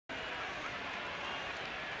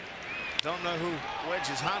Don't know who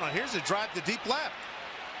wedges Hano. Here's a drive to deep left.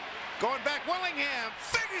 Going back, Willingham.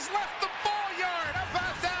 Figgins left the ball yard. How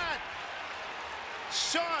about that?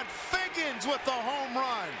 Sean Figgins with the home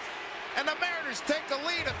run. And the Mariners take the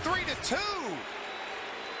lead at 3-2.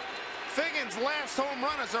 Figgins' last home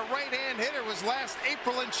run as a right-hand hitter was last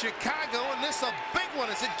April in Chicago, and this a big one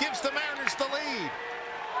as it gives the Mariners the lead.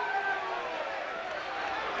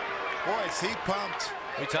 Boy, is he pumped.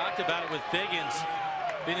 We talked about it with Figgins.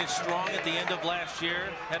 Finished strong at the end of last year.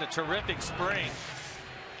 Had a terrific spring.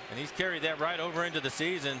 And he's carried that right over into the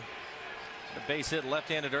season. The base hit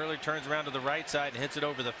left-handed early, turns around to the right side and hits it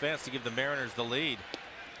over the fence to give the Mariners the lead.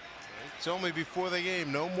 It's only before the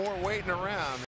game. No more waiting around.